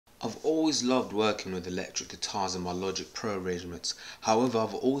I've always loved working with electric guitars in my Logic Pro arrangements. However,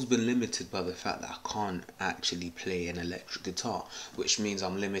 I've always been limited by the fact that I can't actually play an electric guitar, which means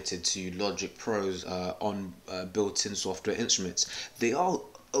I'm limited to Logic Pro's on built-in software instruments. They are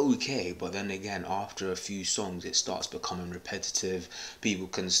okay, but then again, after a few songs it starts becoming repetitive. People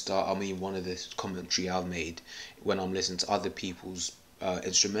can start, I mean, one of the commentary I've made when I'm listening to other people's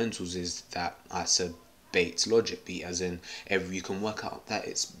instrumentals is that I said Bates Logic beat, as in you can work out that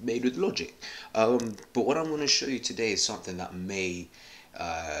it's made with Logic. But what I'm going to show you today is something that may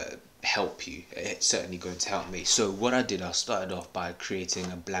help you. It's certainly going to help me. So what I did, I started off by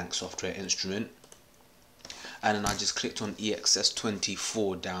creating a blank software instrument, and then I just clicked on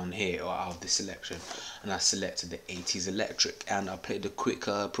EXS24 down here, or out of the selection, and I selected the 80s electric, and I played a quick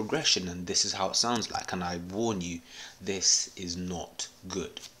progression, and this is how it sounds like. And I warn you, this is not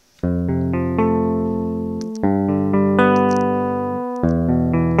good.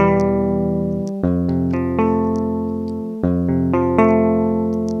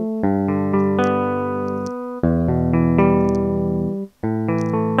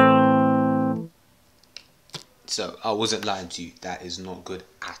 So I wasn't lying to you, that is not good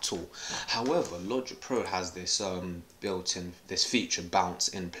at all. However, Logic Pro has this built-in, this feature, bounce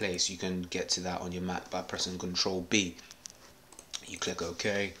in place. You can get to that on your Mac by pressing Control B. You click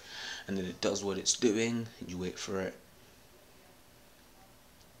OK, and then it does what it's doing. You wait for it.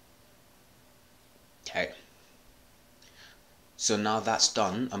 Okay. So now that's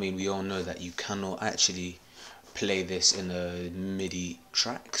done. I mean, we all know that you cannot actually play this in a MIDI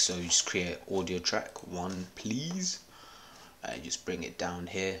track, so you just create audio track 1, please, and just bring it down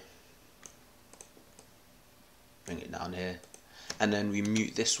here, and then we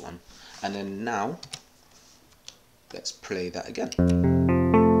mute this one, and then now let's play that again.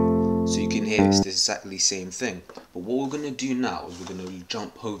 So you can hear it's the exactly same thing. But what we're going to do now is we're going to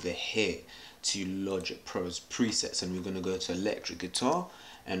jump over here to Logic Pro's presets, and we're going to go to electric guitar,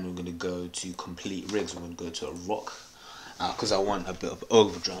 and we're going to go to complete rigs. We're going to go to a rock, because I want a bit of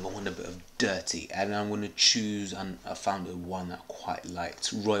overdrive, I want a bit of dirty, and I'm going to choose, and I found one that I quite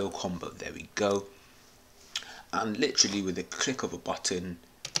liked, Royal Combo. There we go. And literally with a click of a button,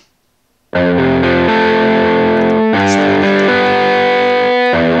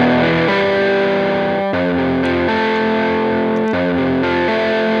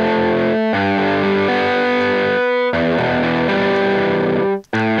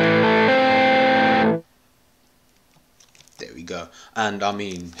 go. And I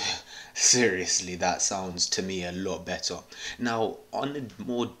mean, seriously, that sounds to me a lot better. Now, on a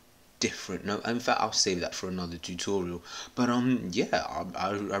more different note, in fact, I'll save that for another tutorial, but yeah,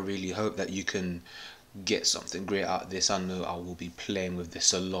 I really hope that you can get something great out of this. I know I will be playing with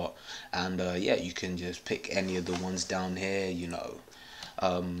this a lot, and yeah, you can just pick any of the ones down here, you know.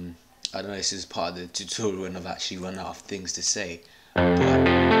 I know this is part of the tutorial and I've actually run out of things to say, but you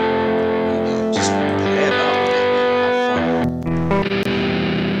know, just play about with it and have fun.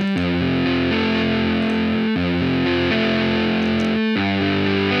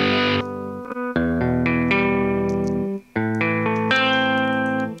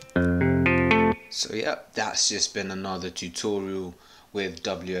 So yeah, that's just been another tutorial with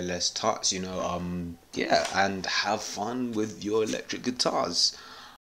WLS Tuts, you know. Yeah, and have fun with your electric guitars.